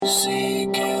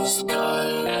Sickest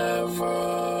girl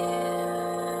ever.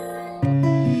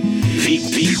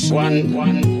 Vick one.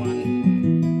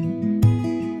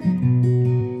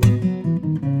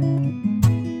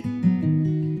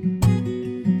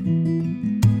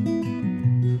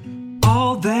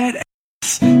 All that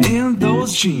ass in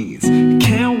those jeans.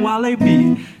 Can Wale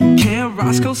be? Can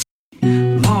Roscoe see?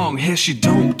 Long hair, she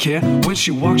don't care. When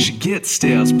she walks, she gets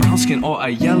stares. Brown skin or a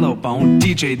yellow bone.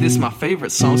 DJ, this my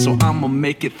favorite song, so I'ma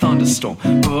make it thunderstorm.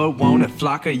 But won't it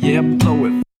flocker? Yeah, blow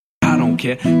it. I don't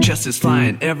care, chest is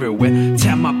flying everywhere.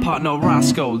 Tap my partner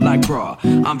Roscoe like bruh,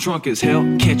 I'm drunk as hell,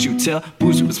 can't you tell?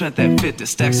 Boozy spent that 50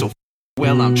 stack so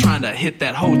well. I'm trying to hit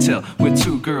that hotel with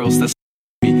two girls that's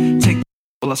me. Take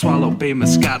well, I swallow Bay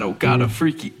Moscato, got a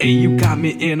freaky. Hey, you got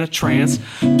me in a trance.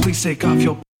 Please take off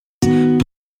your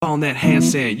on that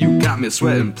handstand. You got me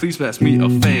sweating, please pass me a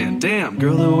fan. Damn,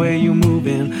 girl, the way you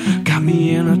moving got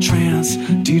me in a trance.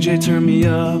 DJ, turn me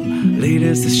up,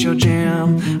 latest, this your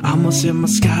jam. I'ma sip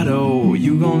Moscato,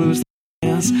 you gon' lose the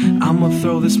chance. I'ma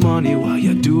throw this money while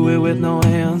you do it with no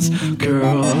hands.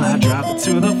 Girl, I drop it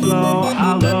to the floor.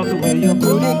 I love the way your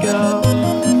booty go.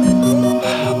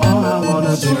 All I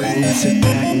wanna do is sit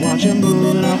back and watch you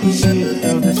move, and I'll proceed to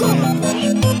throw this man.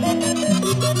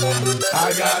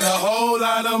 I got a whole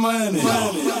lot of money.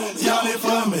 Y'all it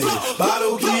for me.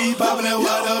 Bottle keep popping that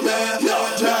water bag.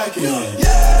 Jacket.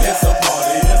 It's a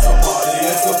party, it's a party,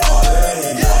 it's a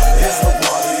party. It's a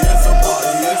party, it's a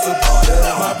party, it's a party.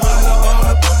 My partner on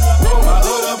the my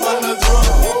hood up on the drum.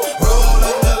 Roll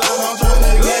up the line, I'm trying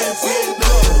to get done.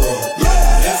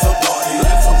 It's a party,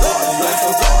 it's a party, it's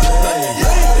a party.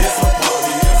 It's a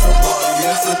party, it's a party,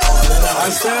 it's a party. I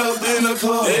stepped in the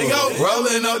club. There you go.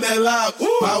 Rolling up that loud.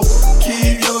 My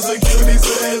keep your security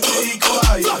said be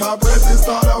quiet. My presence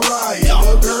start a riot.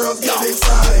 The girls get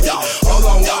excited. Hold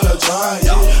on, wanna try it.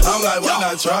 I'm like, why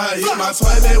not try it? My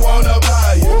swag they wanna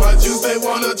buy it. My juice they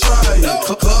wanna try it.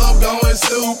 Club going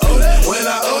stupid. When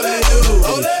I owe they do.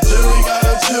 Jury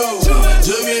gotta choose.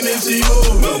 Jugging and she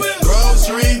moving.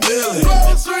 Grocery dealing.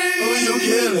 Who you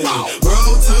killing?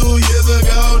 Bro, 2 years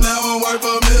ago, now I'm worth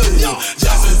 $1 million.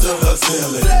 Justice to the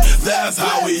ceiling. That's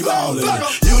how we ballin'.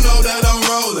 You know that I'm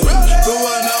rolling through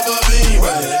another beam.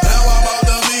 Now I'm out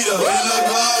the meter in the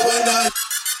club with the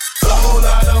whole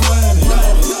lot of money.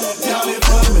 Y'all it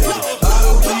for me. I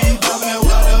don't keep coming with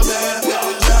a bad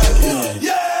jacket.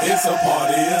 It's a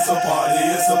party, it's a party,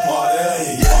 it's a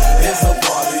party. It's a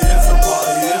party, it's a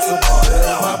party, it's a party.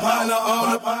 My partner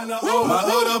on the my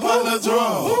hood up on the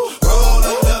drum. Roll up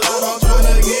the line, I'm trying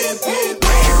to get down.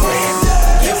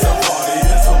 It's a party,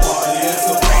 it's a party, it's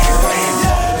a party.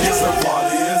 It's a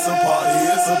party, it's a party,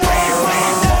 it's a party.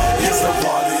 It's a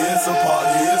party, it's a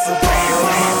party, it's a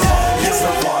party. It's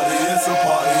a party, it's a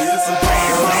party, it's a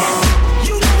party.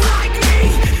 You don't like me,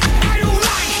 I don't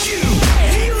like you.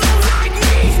 You don't like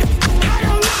me, I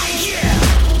don't like you.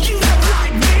 You don't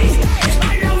like me, I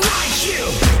don't like you.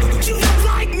 You don't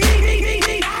like me,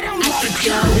 I don't like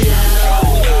you.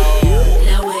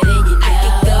 Lower than you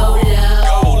know. Go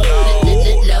low.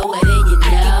 Lower than you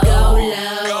know.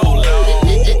 Go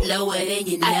low. Lower than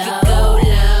you know.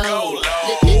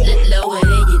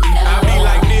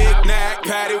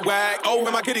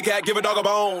 My kitty cat, give a dog a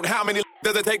bone. How many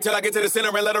does it take till I get to the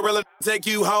center and let a real take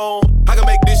you home? I can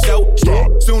make this show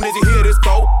stop soon as you hear this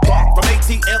quote. From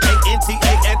ATLANTA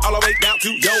and all the way down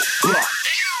to yo.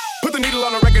 Put the needle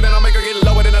on the record and I'll make her get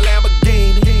lower than a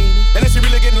Lamborghini. And if she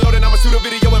really getting low, then I'ma shoot a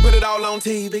video and put it all on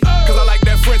TV. Cause I like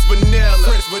that French vanilla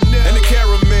and the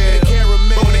caramel.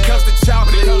 But when it comes to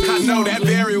chocolate, I know that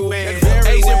very well.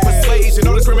 Asian persuasion,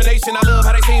 no discrimination. I love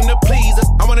how they seem to please us.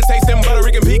 I wanna taste them Puerto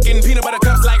Rican pecan peanut butter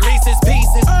cups like Reese's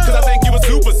Pieces. Cause I think you a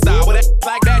superstar. With that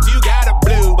like that, you gotta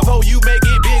blue. Before you make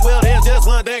it big, well, there's just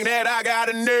one thing that I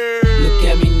gotta know. Look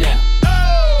at me now.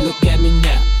 Look at me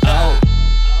now. Oh.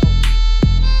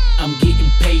 I'm getting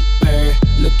paper.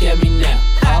 Look at me now.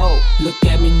 Oh. Look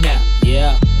at me now.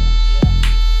 Yeah.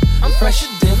 I'm fresher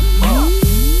than a mug.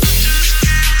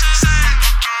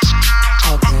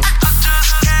 Okay.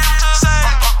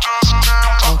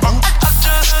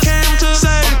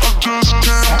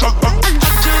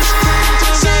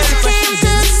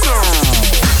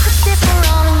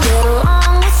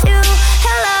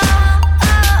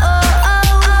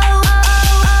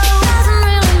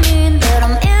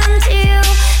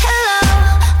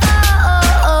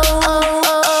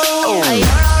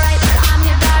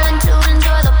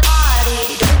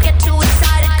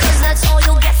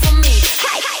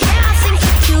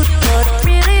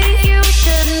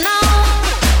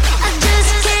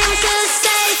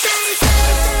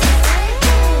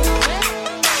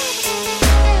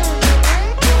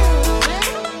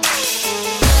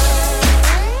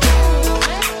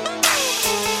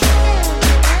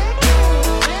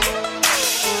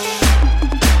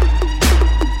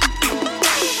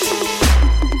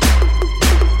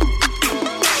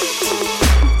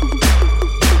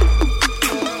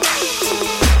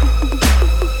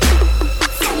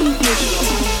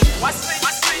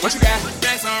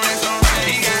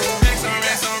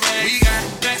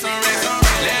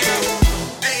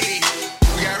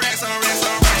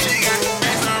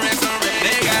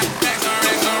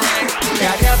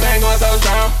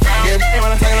 Yeah, ain't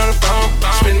when I'm talking on the phone.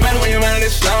 Spend money when you're running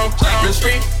this slow. Real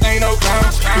street, ain't no clown.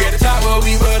 We at the top where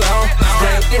we belong.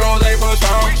 Brand new rose, ain't for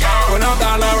strong. When I'm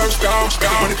down, I'm strong.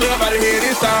 When the club out of here,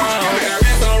 this song. We got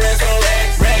rest on rest on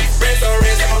rest. Rest on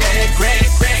rest on rest.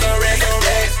 Rest on rest on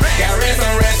rest. Got rest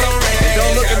on rest on rest.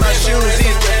 Don't look at my shoes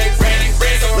either.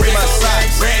 Look at my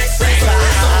socks.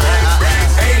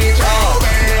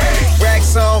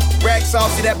 Racks off,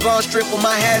 see that blonde strip with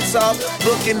my hats off.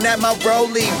 Looking at my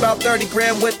rollie, about 30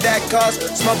 grand with that cost.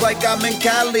 Smoke like I'm in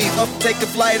Cali, up take a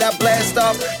flight, I blast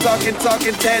off. Talking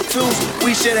tattoos,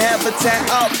 we should have a tat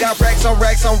off. Got racks on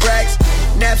racks on racks,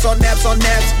 naps on naps on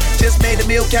naps. Just made a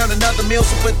meal, count another meal,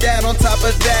 so put that on top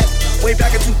of that. Way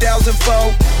back in 2004,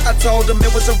 I told them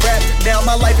it was a rap. Now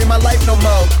my life ain't my life no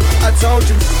more. I told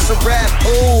you it's a rap,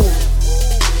 ooh.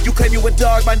 You claim you a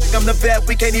dog, my nigga, I'm the vet.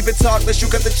 We can't even talk unless you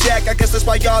got the check. I guess that's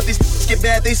why y'all these get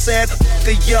mad. They said,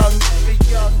 a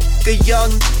young.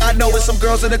 I know there's some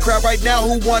girls in the crowd right now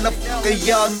who wanna a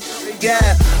young.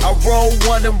 Yeah, I roll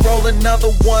one and roll another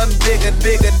one. Bigger,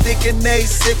 dick and they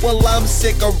sick. Well, I'm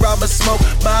sick, or I'ma smoke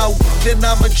my then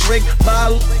I'ma drink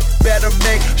my. Better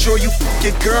make sure you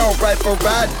your girl right for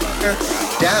ride her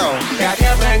down. Got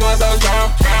everything going so strong.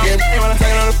 Yeah, ain't when I'm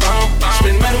talking on the phone.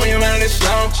 Spend money when you're running this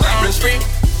slow. Real street,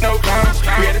 no clown.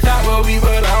 We at the top where we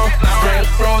belong. Brand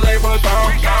new rose, ain't for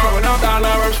strong. Growing up, down,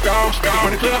 I'm strong.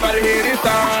 When the club out of here, this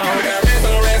song. We got rest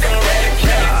on rest on rest.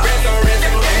 Rest on rest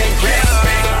on rest. Rest on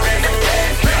rest on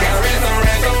rest. Got rest on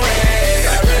rest on rest.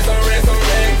 Got rest on rest on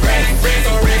rest. Rest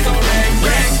on rest on rest.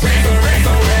 Rest on rest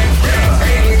on rest.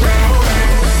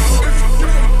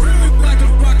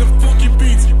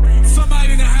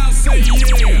 Somebody in the house say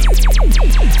yeah.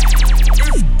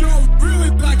 If you don't really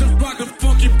like to rock the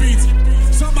funky beats,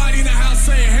 somebody in the house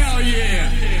say hell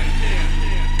yeah.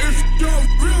 If you don't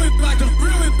really like the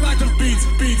beats,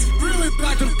 really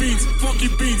like the beats, funky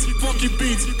beats,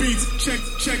 check.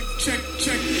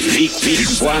 Vick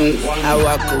one. I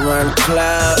walk around the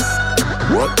club,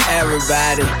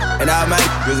 everybody, and all my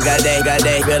niggas got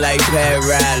they feel like Pat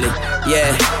Riley.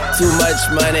 Yeah, too much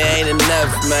money ain't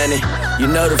enough money. You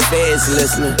know the feds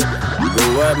listening, but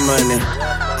what money?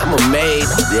 I'm a maid,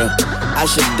 bro. I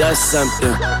should dust something.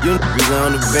 You niggas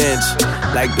on the bench,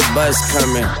 like the bus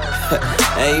coming.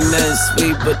 Ain't nothing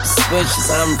sweet but the switches.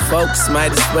 I'm focused,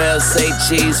 might as well say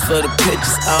cheese for the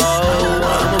pictures. Oh,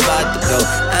 I'm about to go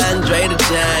Andre the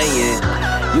Giant.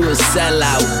 You a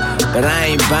sellout, but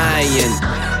I ain't buying.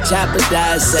 Chopper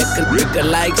dissect a nigga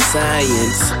like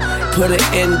science. Put it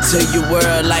into your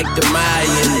world like the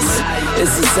Mayans.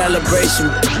 It's a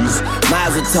celebration,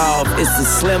 Mazel Tov. It's a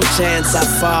slim chance I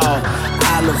fall.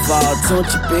 Olival, don't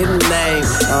you be the name.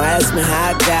 Don't ask me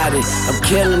how I got it. I'm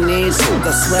killing these.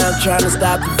 I swear I'm trying to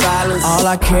stop the violence. All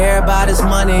I care about is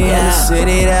money in the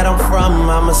city that I'm from.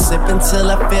 I'ma sip until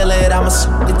I feel it. I'ma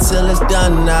sip until it's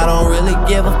done. I don't really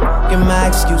give a fuck. And my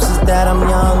excuse is that I'm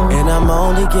young and I'm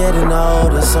only getting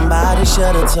older. Somebody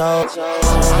should've told.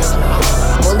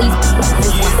 All these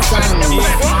is my son.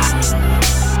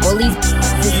 All these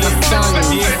is my son.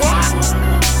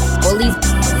 All these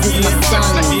is my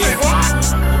son.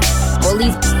 All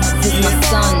these is my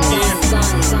son.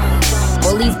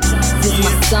 All these is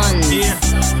my son.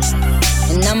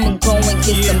 And I'ma go and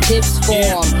get some tips for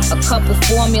him. A couple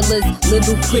formulas,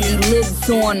 little pretty lips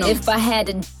on them. If I had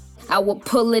a I would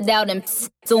pull it out and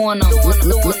on them.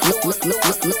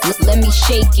 Let me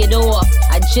shake it off.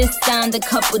 I just signed a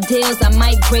couple deals, I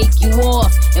might break you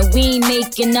off. And we ain't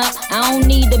making up, I don't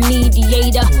need a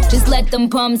mediator. Just let them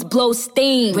bums blow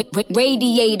steam.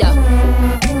 Radiator.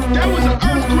 That was an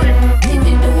earthquake. Did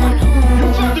it on them. You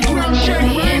felt the ground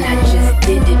shake. And I just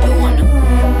did it on them.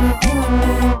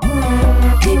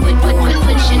 Did it on them.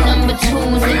 Put your number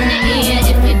twos in the air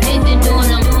if you did it on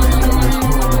them.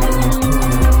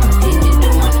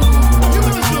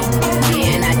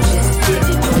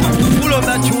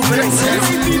 I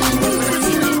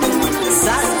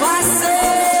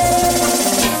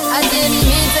didn't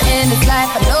mean to end this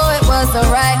life. I know it wasn't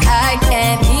right. I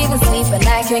can't even sleep and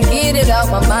I can't get it out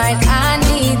my mind. I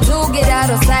need to get out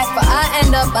of sight, but I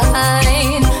end up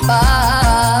behind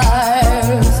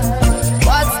bars.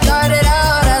 What started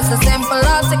out as a simple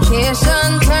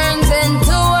altercation turns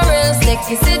into a real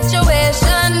sticky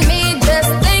situation. Me just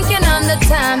thinking on the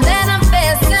time that I'm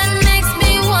facing makes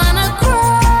me wanna cry.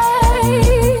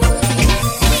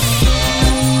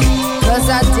 'Cause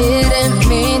I didn't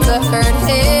mean to hurt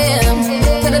him.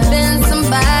 Could've been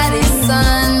somebody's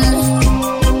son.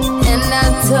 And I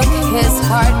took his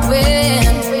heart when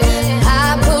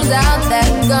I pulled out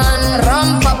that gun.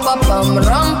 Rum-pa-pa-pum,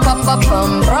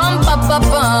 rum-pa-pa-pum,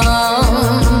 rum-pa-pa-pum.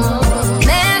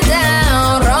 Man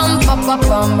down,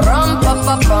 rum-pa-pa-pum,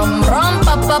 rum-pa-pa-pum,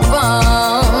 rum-pa-pa-pum.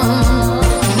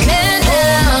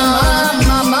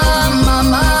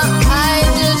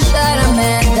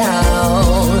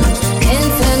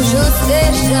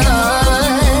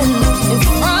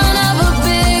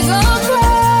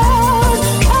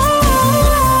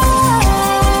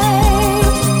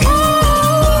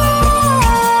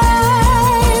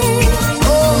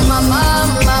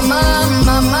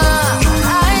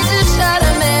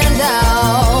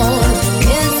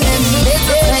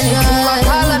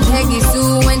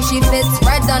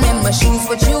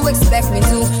 expect me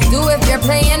to do if you're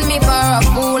playing me for a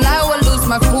fool? I will lose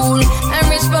my cool and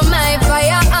reach for my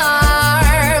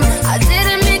firearm. I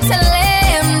didn't mean to lay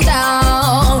him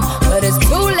down, but it's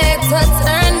too late to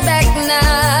turn back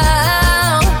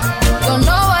now. Don't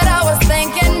know what I was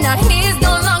thinking, now he's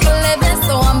no longer living,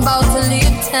 so I'm about to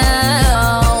leave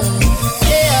town.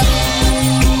 Yeah,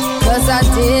 'cause I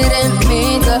didn't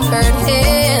mean to hurt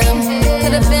him.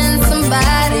 Could have been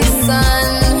somebody's son,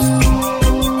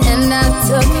 and I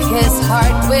took his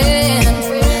heart when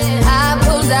I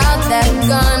pulled out that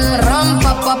gun. Rum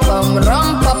pa pa bum, rum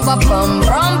pa pa bum,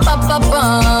 rum pa pa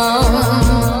bum.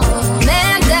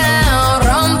 Man down,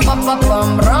 rum pa pa bum,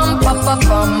 rum pa pa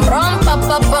bum, rum pa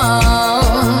pa bum.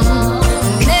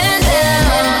 Man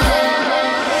down.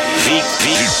 Vick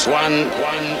one.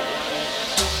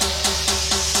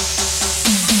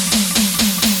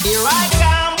 Here I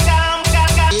come,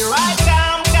 here I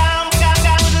come, here I come,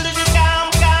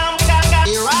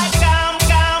 here I come, here I come,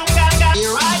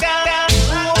 here I come, here I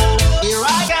come, here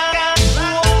I come.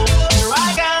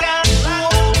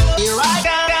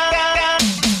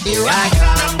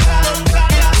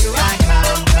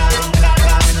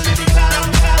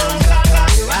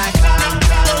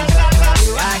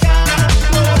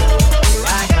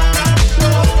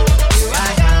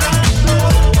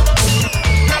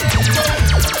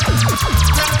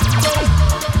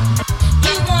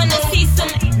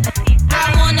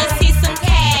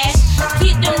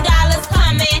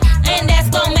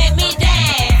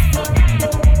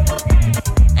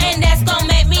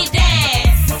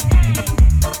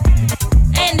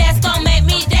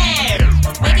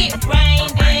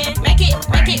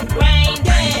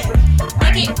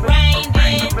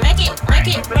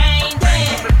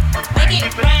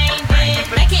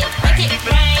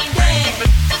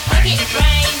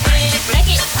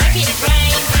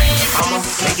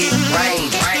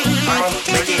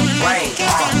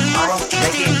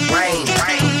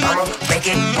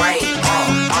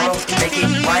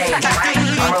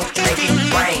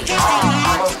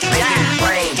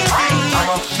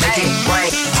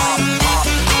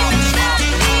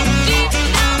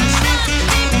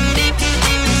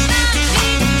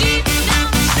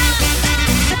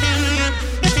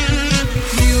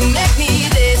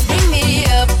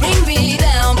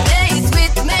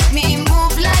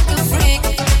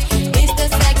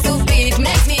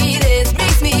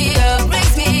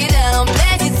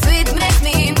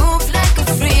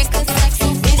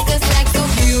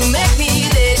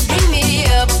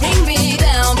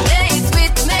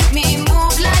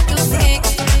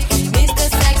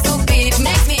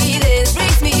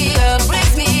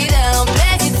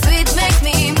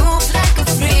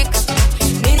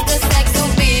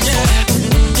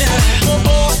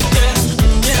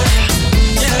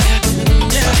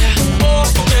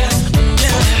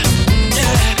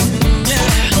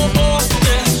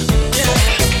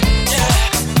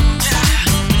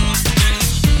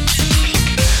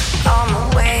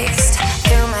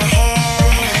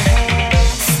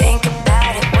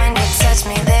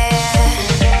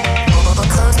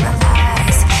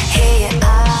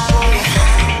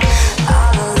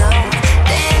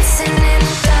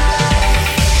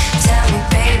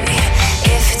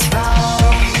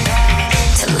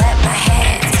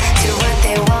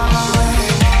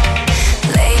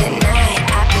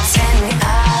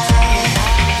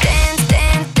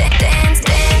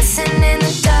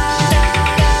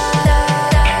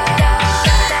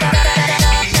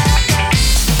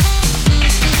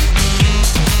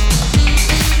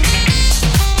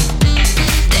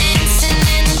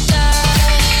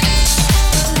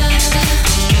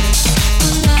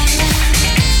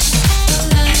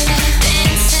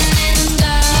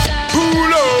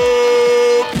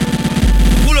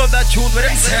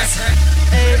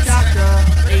 Hey doctor,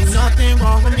 ain't nothing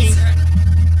wrong with me.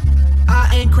 I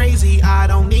ain't crazy, I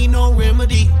don't need no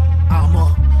remedy. I'm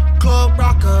a club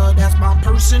rocker, that's my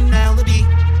personality.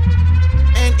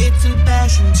 And it's in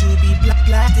fashion to be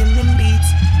black in them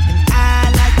beats. And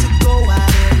I like to go out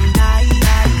every night.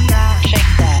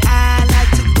 Shake that. I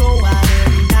like to go out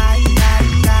every night.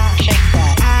 Shake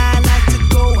that. I like to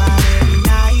go out every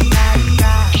night.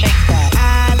 Shake that.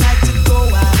 I like to go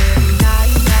out every night.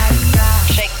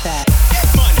 Shake that. Get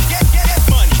money, get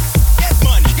money, get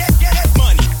money, get money, get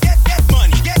money, get money,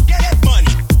 get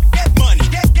money,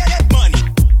 get money, get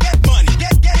money, get money,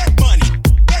 get money,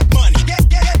 get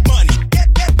money, get money,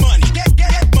 get money,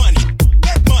 get money,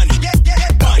 get money, get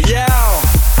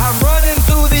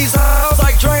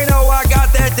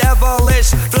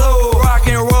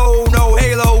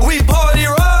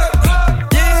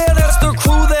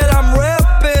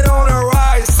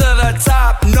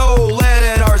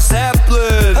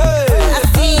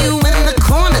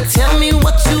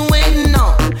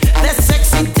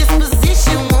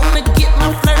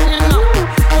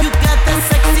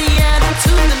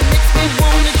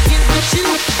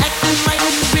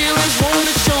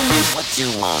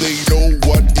They know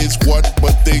what is what,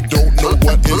 but they don't know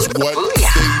what is what.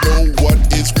 They know what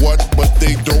is what, but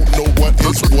they don't know what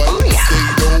is what. They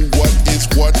know what is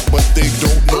what, but they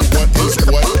don't know what is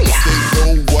what. They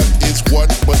know what is what,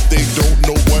 but they don't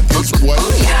know what is what.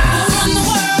 Who run the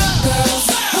world, girls?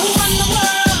 Who run the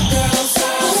world, girls?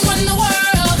 Who run the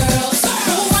world, girls?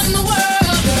 Who run the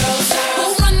world, girls? Who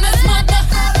run this mother?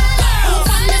 Who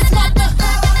run this mother?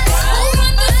 Who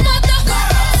run this mother?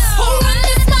 Who run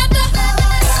this mother?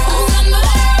 Who run the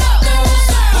world, girls?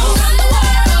 Who run the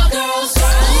world, girls?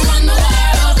 Who run the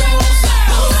world, girls?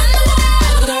 Who run the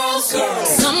world, girls?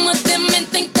 Some of them men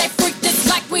think they freak this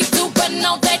like we do, but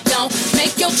no they don't.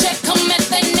 Make your check come at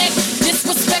their neck.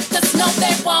 Disrespect us, no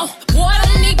they won't. Boy,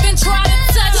 don't even try to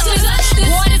touch this.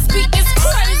 Boy, this beat is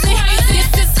crazy.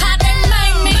 This is how they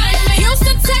make me.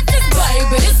 Houston, Texas,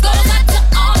 baby. This goes out to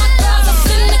all my girls that's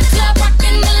in the club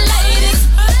rocking the latest.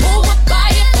 Who would buy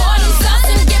it for themselves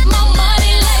and get my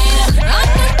money later? I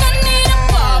think I need a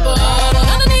barber.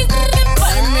 None of these niggas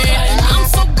play me. I'm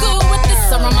so good with this.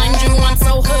 I remind you I'm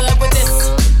so hood with this.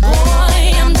 Boy,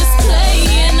 I'm just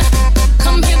playing.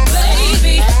 Come here,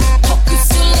 baby. Hope you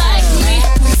still like me.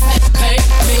 Hey,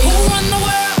 me. Who run the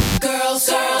world, girls?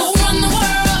 Who run the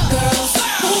world, girls?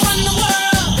 Who run the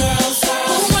world, girls?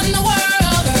 Who run the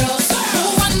world, girls? Who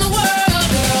run the world,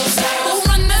 girls? Who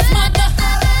run this mother?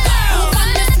 Who run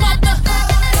this mother?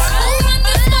 Who run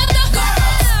this mother?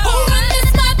 Who run this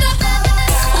mother?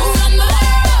 Who run the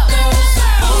world, girls?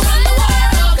 Who run the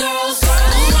world, girls?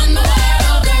 Who run the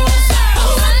world, girls? Who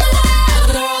run the world,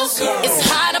 girls? It's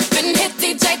hot up in here,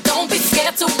 DJ. Don't be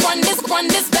scared to run this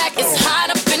back. It's hot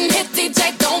up in here,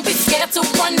 DJ. Don't be scared to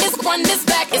run this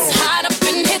back. It's hot up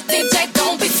in here, DJ.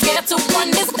 Don't be scared to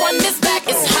run this back.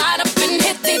 It's hot up in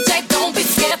here, DJ. Don't be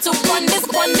scared to run this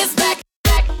back.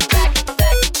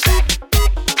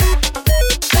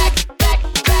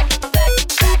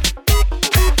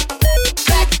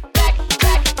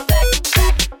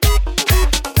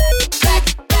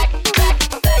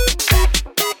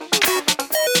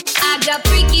 I got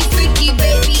freaky, freaky,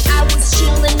 baby. I was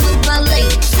chillin' with my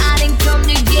ladies. I didn't come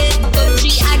to get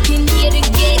bougie. I came here to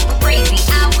get crazy.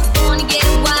 I was born to get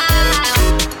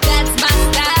wild. That's my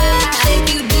style. If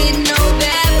you didn't know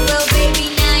that, well, baby,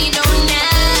 now you know now.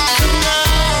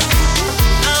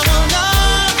 I wanna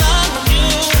love you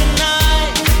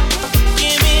tonight.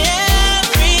 Give me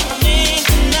everything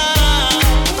tonight.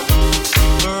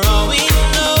 For all we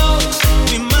know,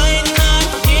 we might not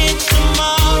get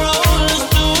tomorrow. Let's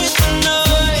do it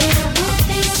tonight.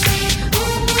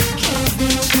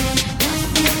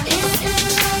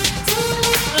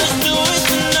 Let's do it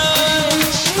tonight.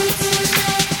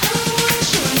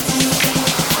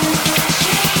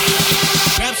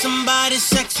 Grab somebody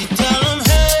sexy, tell them,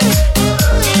 hey,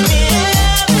 give me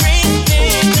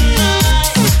everything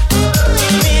tonight.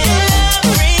 Give me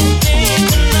everything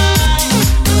tonight.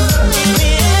 Give me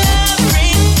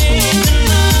everything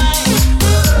tonight.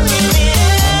 Give me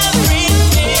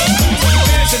everything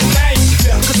Dance tonight,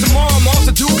 'cause tomorrow I'm off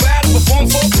to do battle, perform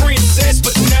for a princess.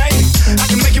 But tonight, I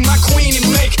can make you my queen and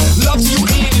make love to you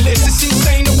endless. It's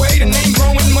insane the way the name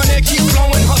growing, money keep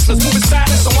flowing. Hustlers moving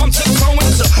silent, so I'm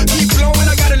tiptoeing to keep blowing.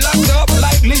 I got it locked up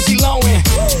like Lindsay Lohan.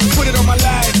 Put it on my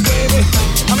life, baby.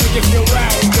 I'ma give you a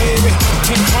ride, baby.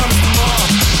 Can't promise tomorrow,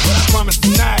 but I promise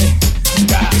tonight.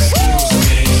 God. Excuse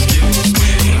me,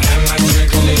 I might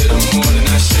drink a little more than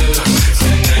I should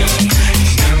tonight.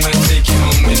 I might take you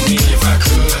home with me if I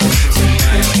could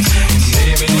tonight.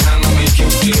 Baby, I'ma make you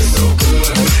feel so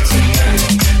good tonight.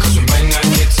 'Cause we might not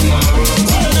get tomorrow.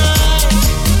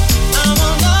 I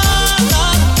wanna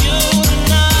love you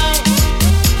tonight.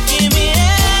 Give me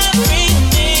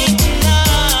everything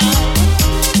tonight.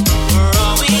 For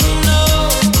all we know,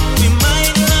 we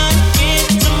might not get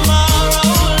tomorrow.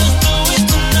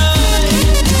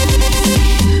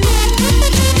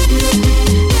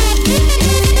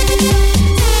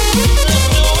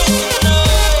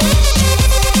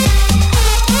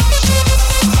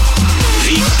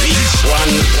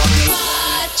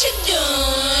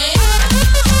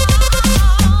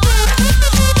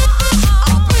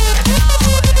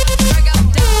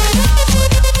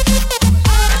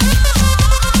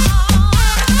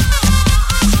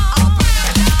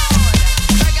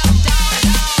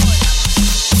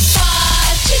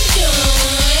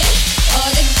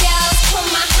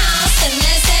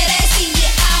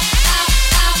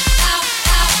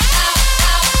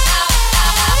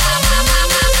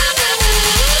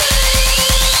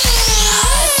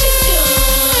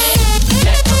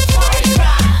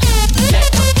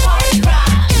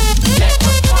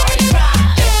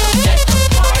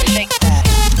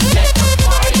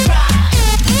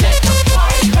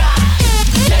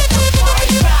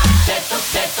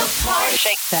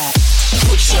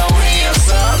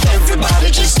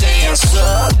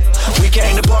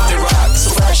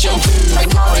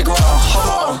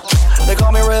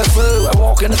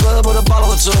 Walk in the club with a bottle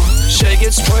or two. Shake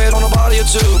it, spray it on a body or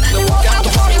two. Then walk out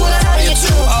the party with a body or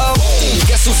two. Oh,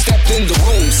 guess who stepped in the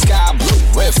room? Sky blue,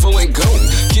 red, full and gold.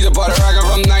 Keep the butter, I got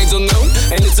rum 9 till noon.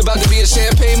 And it's about to be a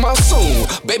champagne monsoon.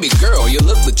 Baby girl, you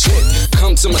look legit.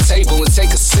 Come to my table and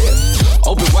take a sip.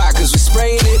 Open wide cause we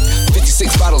spraying it.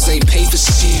 56 bottles ain't paid for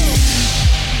shit.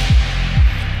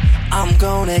 I'm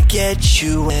gonna get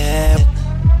you wet.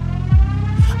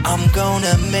 I'm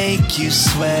gonna make you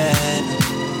sweat.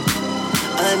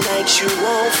 A night you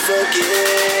won't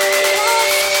forget.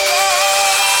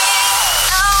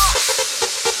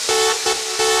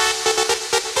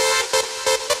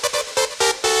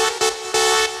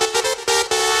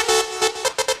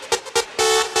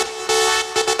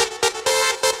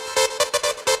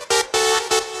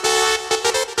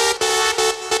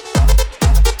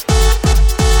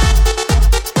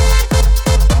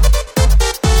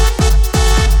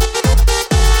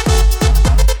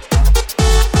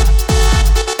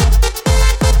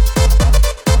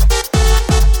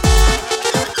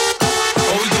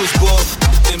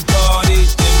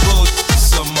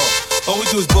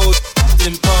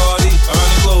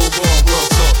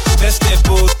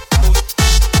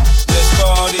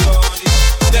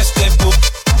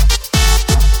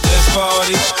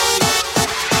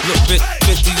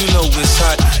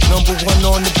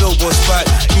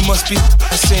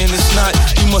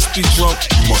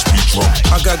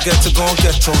 Got to go and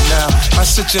get on now. I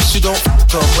suggest you don't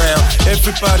f*** around.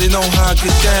 Everybody know how I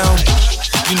get down.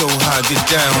 You know how I get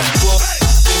down.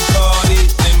 Then party,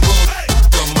 then boom,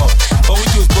 come on. All we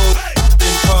do is boom,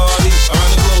 then party.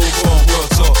 Around the globe, on world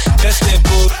tour. That's that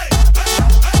boom.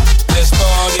 Let's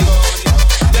party.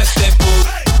 That's that boom.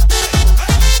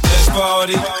 Let's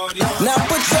party. Now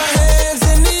put your hands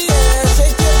in the air.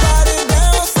 Shake your body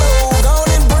down slow. Go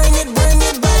and bring it back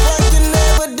like you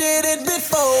never did it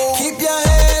before. Keep your hands.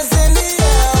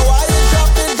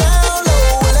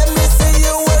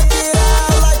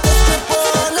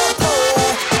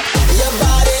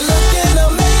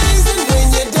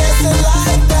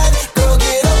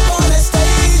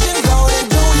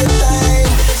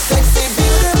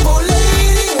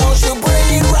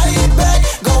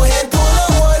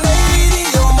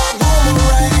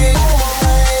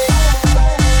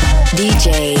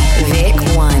 DJ Vick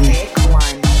One.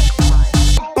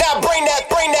 Now bring that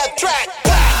track.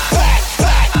 Now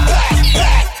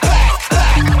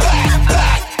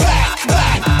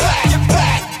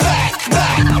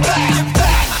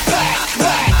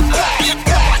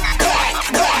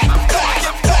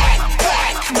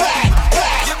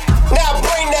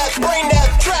bring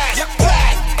that track.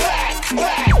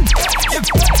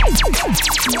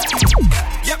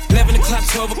 11 o'clock,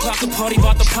 12 o'clock, the party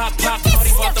about to pop. Party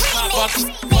about to pop, about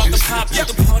the pop.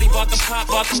 The party about to pop,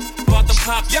 about the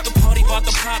pop. The party about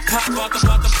to pop, about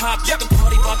the pop. The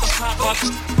party about to pop,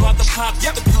 about the pop.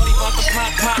 The party about to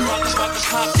pop, about the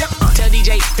pop. Tell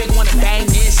DJ Vick wanna bang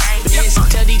this.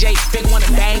 Tell DJ Vick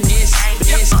wanna bang this.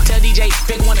 Tell DJ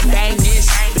Vick wanna bang this.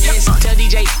 Tell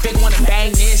DJ Vick wanna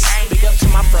bang this. Big up to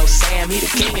my bro Sam, he the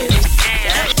king of this.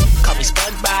 Call me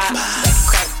SpongeBob,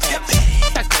 crack patty.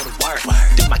 I go to work,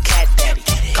 do my cat daddy.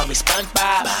 Call me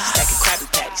SpongeBob, stacking Krabby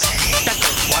Patties. I go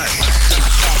to work, do my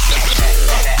cat daddy.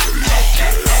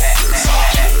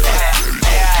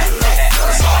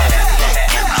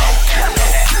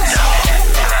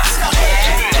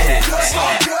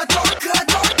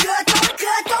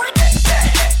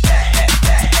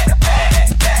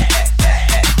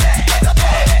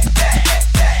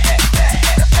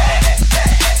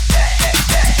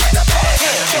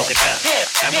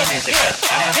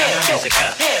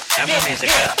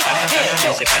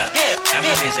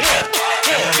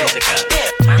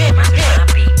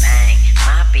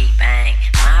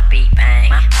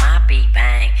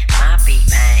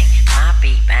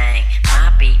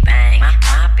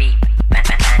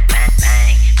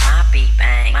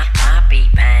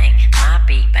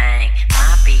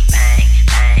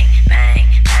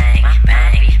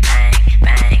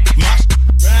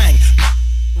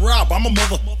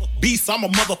 I'm a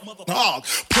mother hog.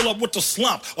 Pull up with the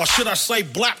slump, or should I say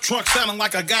black trunk sounding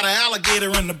like I got an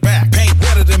alligator in the back. Paint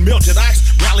wetter than melted ice.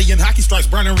 Rallying hockey strikes,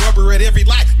 burning rubber at every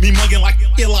light. Me mugging like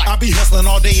Eli. I be hustling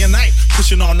all day and night,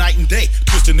 pushing all night and day,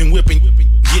 twisting and whipping,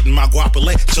 getting my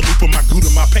guapole. Chalupa my goo to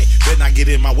my pay. Better not get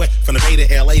in my way. From the Bay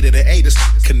to LA to the A, this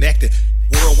connected.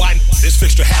 Worldwide, this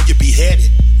fixture had you beheaded.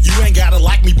 You ain't gotta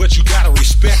like me, but you gotta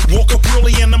respect. Woke up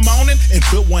early in the morning and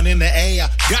put one in the air.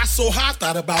 Got so hot,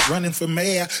 thought about running for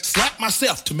mayor. Slapped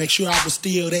myself to make sure I was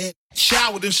still there.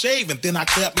 Showered and shaved, and then I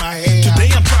cut my hair. Today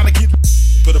I'm trying to get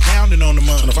put a pounding on the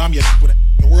money. If I'm your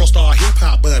world star hip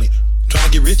hop buddy, trying to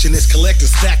get rich and it's collect and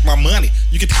stack my money.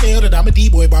 You can tell that I'm a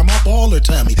D-boy by my baller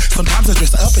tummy. Sometimes I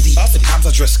dress uppity, sometimes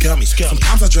I dress scummy.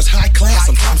 Sometimes I dress high class,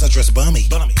 sometimes I dress bummy.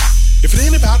 If it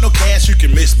ain't about no cash, you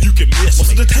can miss me.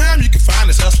 Most of the time you can find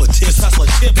this hustler tips. Turn my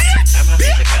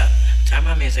music up. Turn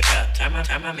my music up. Turn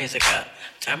my music up.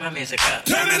 Turn my music up.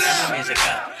 Turn it up. Turn my music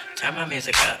up. Turn my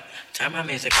music up. Turn my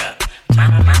music up. Turn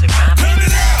my music up. Turn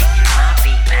it up. My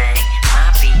beat bang.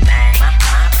 My beat bang.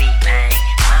 My beat bang.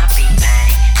 My beat bang.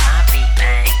 My beat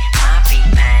bang. My beat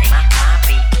bang. My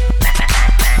beat bang.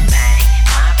 Bang bang.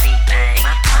 My beat bang.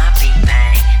 My beat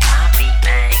bang. My beat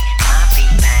bang. My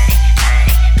beat bang.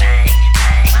 Bang bang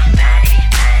bang. My beat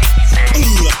bang.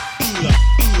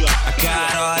 I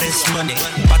got all this money,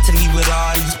 about to leave with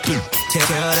all these people. Tell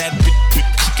that bitch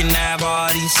she can have all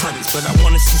these honeys, but I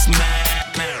wanna see some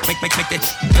make that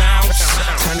bounce.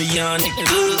 Turn a young nigga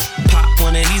up, pop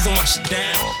one of these and wash it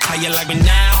down. How you like me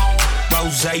now?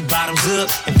 Rose bottoms up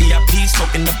and VIP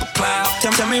smoking up a cloud.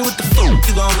 Tell me what the fuck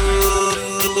you gon'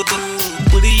 do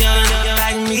with a young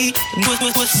like me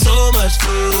with so much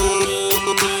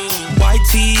food. White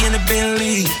tee in a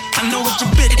Bentley, I know what your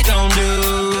bitch gon'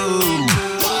 do.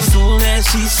 Soon as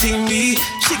she see me,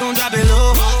 she gon' drop it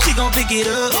low, she gon' pick it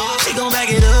up, she gon' back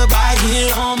it up right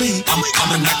here on me.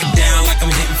 I'ma knock it down like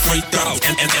I'm hitting free throws,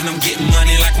 and I'm getting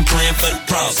money like I'm playing for the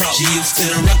pros. She used to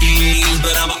the rookie leagues,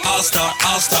 but I'm an all-star.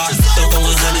 Throw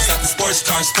 100s out the sports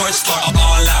car,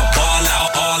 all out, ball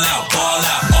out, all out, ball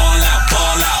out, all out,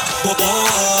 ball out, all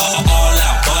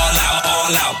out, ball out,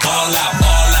 all out, ball out,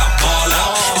 all out, ball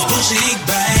out. It's bullshit,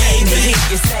 baby. Let me hear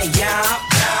you say y'all.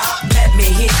 Let me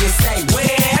hear you say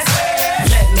where.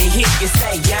 You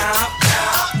say y'all,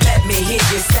 let me hear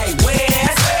you say where.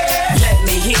 Let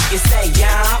me hear you say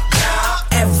y'all.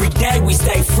 Every day we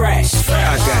stay fresh.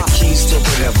 I got keys to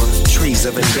whatever, trees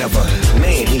of endeavor.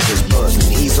 Man, he just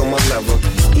buzzing. He's on my level,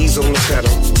 he's on the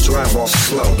pedal. Drive off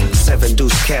slow. 7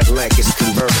 Deuce Cadillac is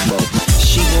convertible.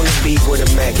 She wanna be where the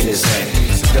Mac is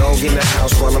at. Dog in the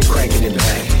house while I'm cracking it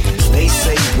back. They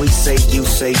say, we say, you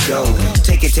say go.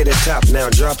 Take it to the top now,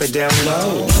 drop it down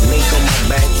low. Mink on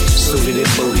my back, suited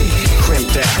and booted,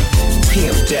 crimped out,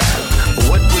 pimped out.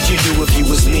 What would you do if you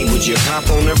was me? Would you hop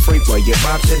on the freak while you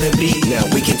bop to the beat? Now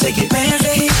we can take it. Bands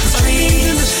they hit the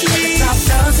streets, at the top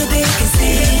down so they can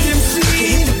see. We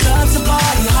can hit the clubs and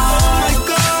party hard.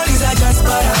 These are just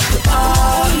but up the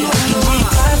bar. We can deep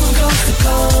dive from coast to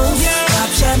coast.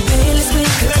 Pop champagne, let's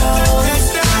make a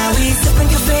toast. Now we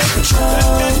sipping your favorite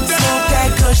Patron. Smoke that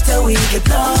kush till we get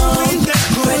blown.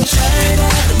 Quick turn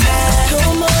up the map.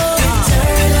 Come on,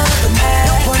 turn up the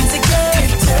map. Once again,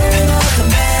 turn up the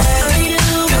map. I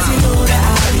do, cause you know that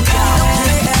I'll be back.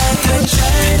 Quick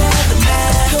turn up the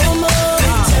map. Come on,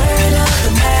 turn up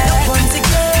the map. Once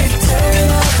again, turn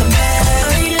up the map.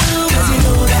 I do, cause you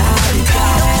know that I'll be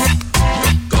back.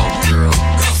 Go girl,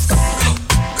 go, go, go,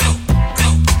 go,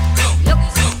 go, go.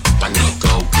 I know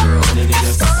go girl.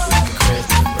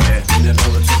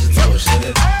 Shut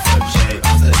it, flip shake,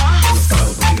 on the floor,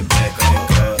 bring it back on the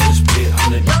girl. Hit the split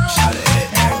on the shot it at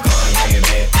air gun. Bring it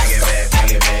back, bring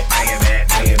it back, bring it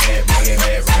back, bring it back, bring it back,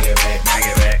 bring it back, bring it back, bring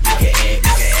it back. You can act,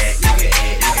 you can act, you can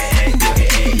act, you can act, you can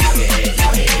act, you can act, you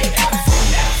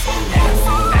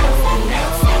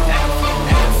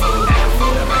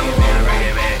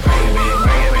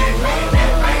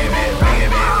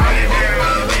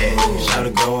can act. Shout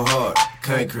it going hard,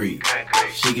 concrete.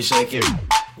 She can shake it.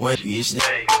 One bitch,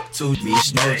 two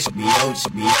bitch, no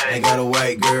bitch. I got a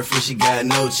white girlfriend, she got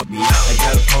no bitch. I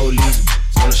got a police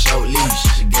on a short leash.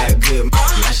 She got good,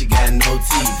 now she got no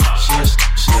teeth.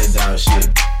 She a dog shit.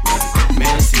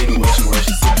 Man, I see the way she works,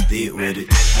 she sit thick with it.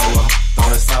 I was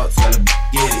throwing salt, tell her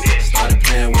get it. Started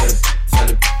playing with her, tell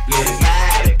her get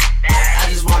it. I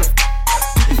just wanna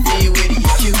be with it,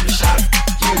 you cute, shot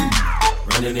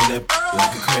running in that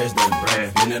like a crash dumb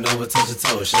brand. Bending over, touch your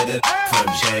toe, shut it, cut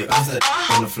up, shake. I said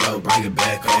on the floor, bring it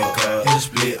back, hit a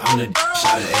split on the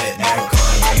shot it at air car.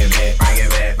 Bring it back, bring it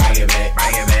back, bring it back,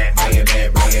 bring it back, bring it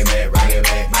back, bring it back, bring it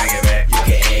back, bring it back. You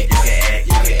can act, you can act,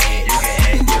 you can act, you can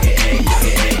act, you can act, you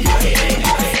can act, you can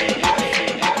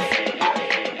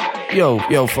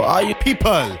act. Yo, for all you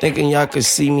people thinking y'all could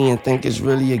see me and think it's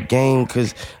really a game,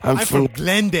 cause I'm from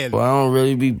Glendale. Well, I don't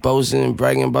really be boasting and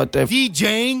bragging about that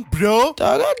DJing, bro.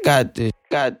 Dog, I got this.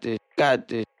 Patty cake, make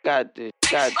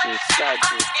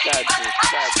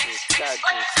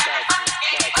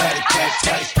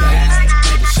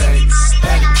a shake.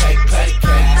 Patty cake,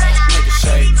 make a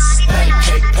shake. Patty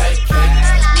cake,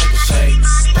 make a shake.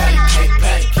 Patty cake,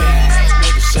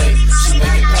 make a shake. She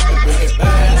make it clap and bring it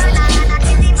back.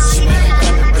 She make it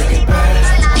clap and bring it back.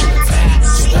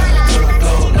 She drop it to the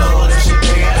floor, low, then she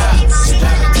bring it out. She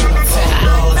drop it to the floor,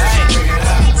 low, then she bring it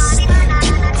out.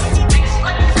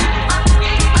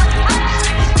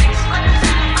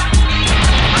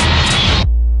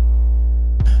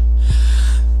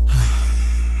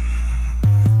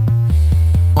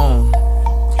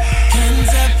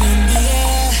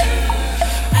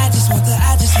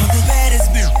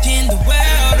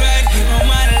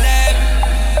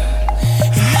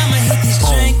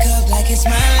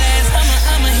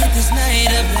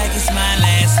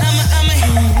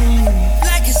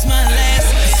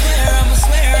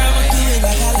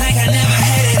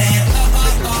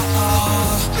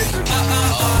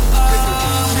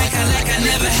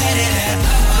 never had it at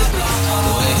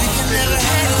all. We can never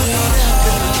have it.